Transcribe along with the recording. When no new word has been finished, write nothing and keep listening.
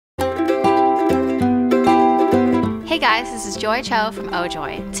Hey guys, this is Joy Cho from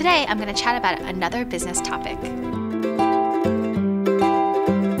OJoy. Today I'm going to chat about another business topic.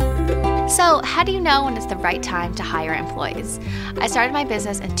 So, how do you know when it's the right time to hire employees? I started my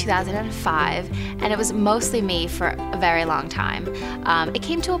business in 2005, and it was mostly me for a very long time. It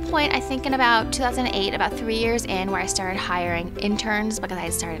came to a point, I think in about 2008, about 3 years in, where I started hiring interns because I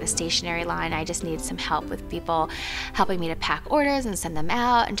had started a stationery line. I just needed some help with people helping me to pack orders and send them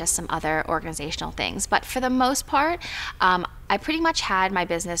out, and just some other organizational things. But for the most part, I pretty much had my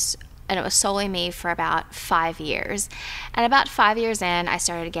business, and it was solely me, for about 5 years. And about 5 years in, I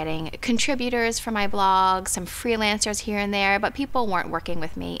started getting contributors for my blog, some freelancers here and there, but people weren't working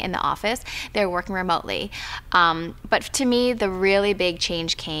with me in the office. They were working remotely. But to me, the really big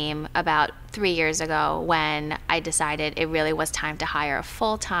change came about 3 years ago when I decided it really was time to hire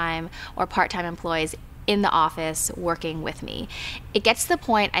full-time or part-time employees in the office working with me. It gets to the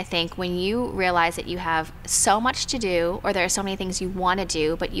point, I think, when you realize that you have so much to do, or there are so many things you want to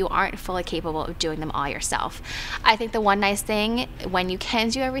do, but you aren't fully capable of doing them all yourself. I think the one nice thing when you can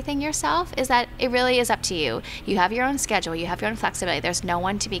do everything yourself is that it really is up to you. You have your own schedule, you have your own flexibility. There's no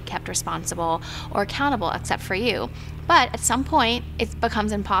one to be kept responsible or accountable except for you. But at some point, it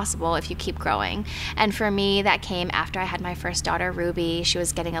becomes impossible if you keep growing. And for me, that came after I had my first daughter, Ruby. She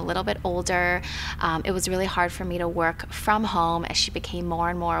was getting a little bit older. It was really hard for me to work from home as she became more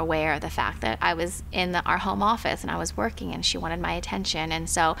and more aware of the fact that I was in our home office and I was working and she wanted my attention. And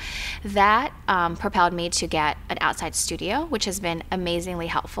so that propelled me to get an outside studio, which has been amazingly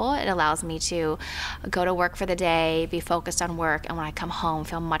helpful. It allows me to go to work for the day, be focused on work, and when I come home,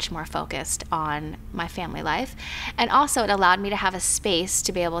 feel much more focused on my family life. And also, it allowed me to have a space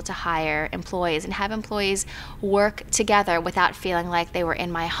to be able to hire employees and have employees work together without feeling like they were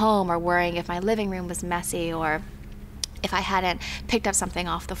in my home or worrying if my living room was messy or if I hadn't picked up something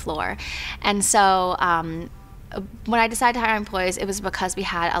off the floor. And so when I decided to hire employees, it was because we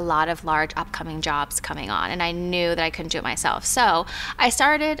had a lot of large upcoming jobs coming on, and I knew that I couldn't do it myself. So I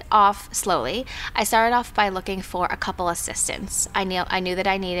started off slowly. I started off by looking for a couple assistants. I knew that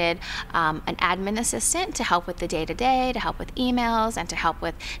I needed an admin assistant to help with the day-to-day, to help with emails, and to help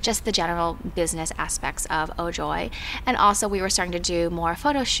with just the general business aspects of OJoy. And also, we were starting to do more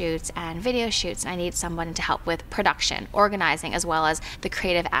photo shoots and video shoots, and I needed someone to help with production, organizing, as well as the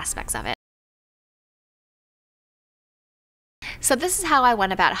creative aspects of it. So this is how I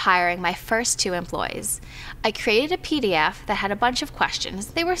went about hiring my first 2 employees. I created a PDF that had a bunch of questions.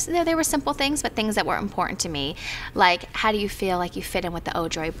 They were simple things, but things that were important to me, like how do you feel like you fit in with the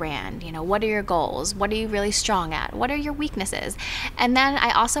OJoy brand? You know, what are your goals? What are you really strong at? What are your weaknesses? And then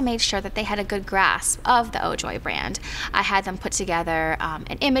I also made sure that they had a good grasp of the OJoy brand. I had them put together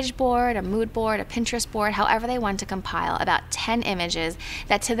an image board, a mood board, a Pinterest board, however they wanted to compile about 10 images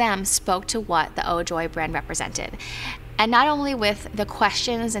that to them spoke to what the OJoy brand represented. And not only with the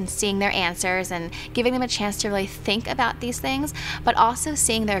questions and seeing their answers and giving them a chance to really think about these things, but also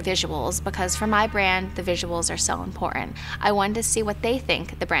seeing their visuals, because for my brand, the visuals are so important. I wanted to see what they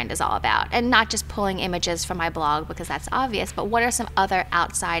think the brand is all about, and not just pulling images from my blog because that's obvious, but what are some other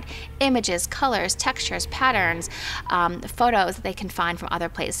outside images, colors, textures, patterns, photos that they can find from other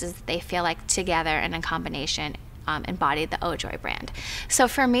places that they feel like together and in combination embodied the OJoy brand. So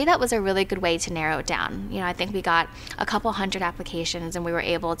for me, that was a really good way to narrow it down. You know, I think we got a couple hundred applications and we were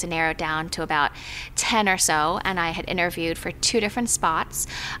able to narrow it down to about 10 or so, and I had interviewed for 2 different spots.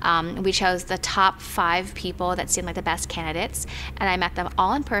 We chose the top 5 people that seemed like the best candidates, and I met them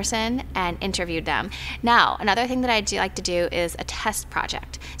all in person and interviewed them. Now, another thing that I do like to do is a test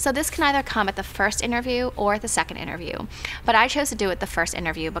project. So this can either come at the first interview or at the second interview, but I chose to do it the first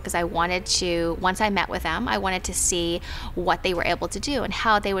interview because I wanted to, once I met with them, I wanted to see what they were able to do and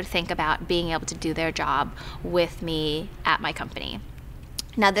how they would think about being able to do their job with me at my company.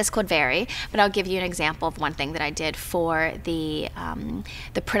 Now, this could vary, but I'll give you an example of one thing that I did for the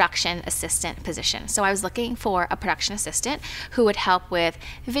production assistant position. So I was looking for a production assistant who would help with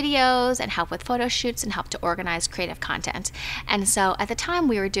videos and help with photo shoots and help to organize creative content. And so at the time,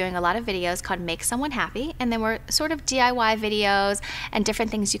 we were doing a lot of videos called Make Someone Happy, and they were sort of DIY videos and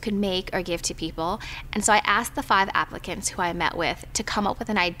different things you could make or give to people. And so I asked the 5 applicants who I met with to come up with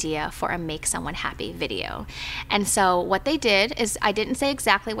an idea for a Make Someone Happy video. And so what they did is, I didn't say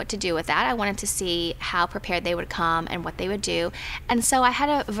exactly what to do with that. I wanted to see how prepared they would come and what they would do. And so I had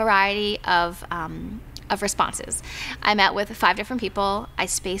a variety of of responses. I met with 5 different people. I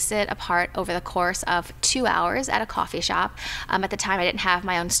spaced it apart over the course of 2 hours at a coffee shop. At the time, I didn't have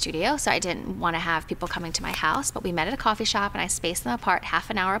my own studio, so I didn't want to have people coming to my house, but we met at a coffee shop and I spaced them apart,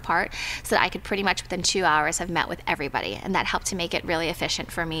 half an hour apart, so that I could pretty much within 2 hours have met with everybody. And that helped to make it really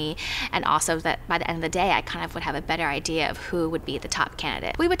efficient for me, and also that by the end of the day, I kind of would have a better idea of who would be the top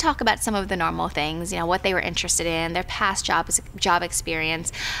candidate. We would talk about some of the normal things, what they were interested in, their past job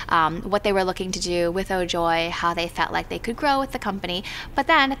experience, what they were looking to do with OJOY, how they felt like they could grow with the company. But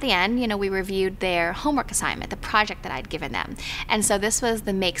then at the end, we reviewed their homework assignment, the project that I'd given them. And so this was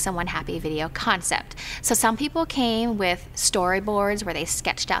the Make Someone Happy video concept. So some people came with storyboards where they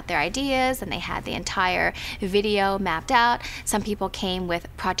sketched out their ideas and they had the entire video mapped out. Some people came with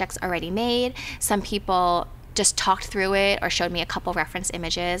projects already made. Some people just talked through it or showed me a couple reference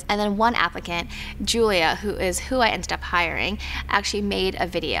images. And then one applicant, Julia, who I ended up hiring, actually made a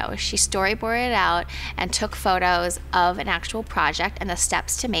video. She storyboarded it out and took photos of an actual project and the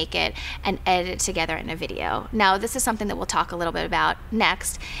steps to make it and edited it together in a video. Now, this is something that we'll talk a little bit about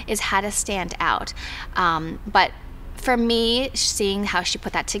next, is how to stand out. But for me, seeing how she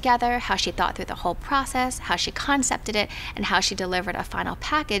put that together, how she thought through the whole process, how she concepted it, and how she delivered a final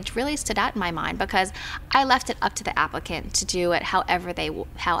package really stood out in my mind, because I left it up to the applicant to do it however they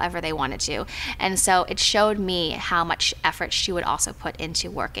wanted to. And so it showed me how much effort she would also put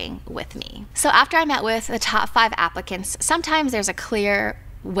into working with me. So after I met with the top 5 applicants, sometimes there's a clear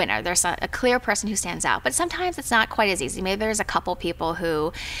winner. There's a clear person who stands out, but sometimes it's not quite as easy. Maybe there's a couple people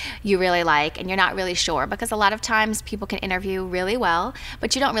who you really like and you're not really sure, because a lot of times people can interview really well,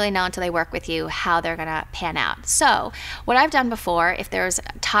 but you don't really know until they work with you how they're gonna pan out. So what I've done before, if there's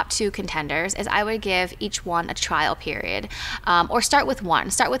top 2 contenders, is I would give each one a trial period, or start with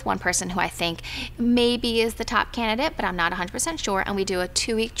one person who I think maybe is the top candidate, but I'm not 100% sure, and we do a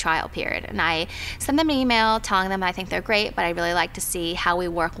 2-week trial period. And I send them an email telling them I think they're great, but I really like to see how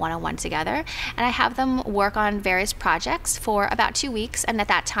we work one-on-one together. And I have them work on various projects for about 2 weeks. And at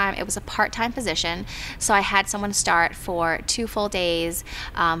that time, it was a part-time position. So I had someone start for 2 full days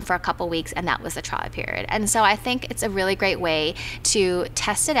for a couple weeks, and that was the trial period. And so I think it's a really great way to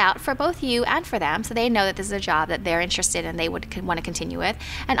test it out for both you and for them, so they know that this is a job that they're interested in, they would want to continue with,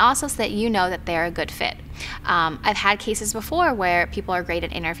 and also so that you know that they're a good fit. I've had cases before where people are great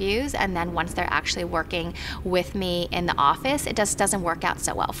at interviews, and then once they're actually working with me in the office, it just doesn't work out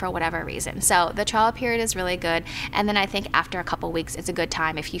so well for whatever reason. So the trial period is really good, and then I think after a couple weeks, it's a good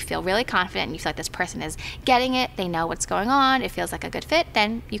time. If you feel really confident and you feel like this person is getting it, they know what's going on, it feels like a good fit,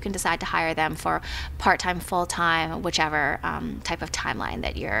 then you can decide to hire them for part-time, full-time, whichever type of timeline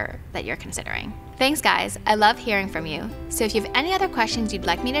that you're considering. Thanks, guys. I love hearing from you. So if you have any other questions you'd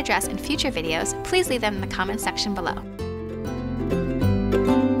like me to address in future videos, please leave them in the comments section below.